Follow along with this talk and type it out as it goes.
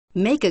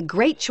Make a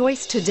great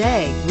choice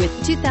today with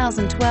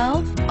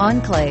 2012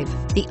 Enclave.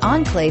 The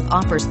Enclave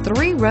offers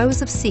 3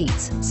 rows of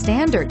seats,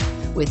 standard,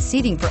 with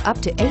seating for up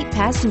to 8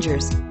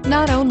 passengers.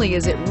 Not only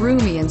is it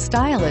roomy and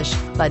stylish,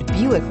 but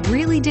Buick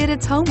really did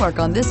its homework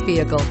on this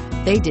vehicle.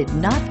 They did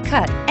not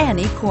cut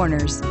any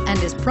corners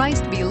and is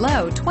priced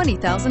below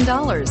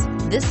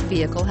 $20,000. This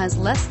vehicle has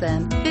less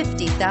than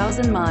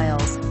 50,000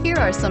 miles. Here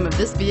are some of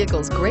this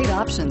vehicle's great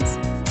options: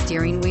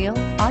 steering wheel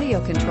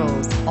audio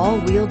controls,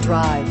 all-wheel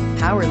drive,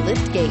 power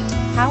lift gate,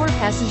 power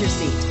passenger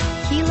seat,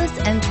 keyless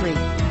entry,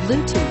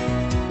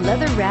 Bluetooth,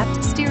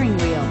 leather-wrapped steering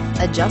wheel,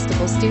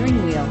 adjustable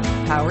steering wheel,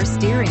 power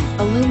steering,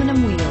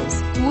 aluminum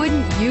wheels.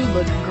 Wouldn't you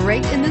look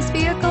great in this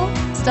vehicle?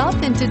 Stop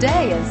in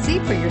today and see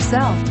for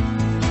yourself.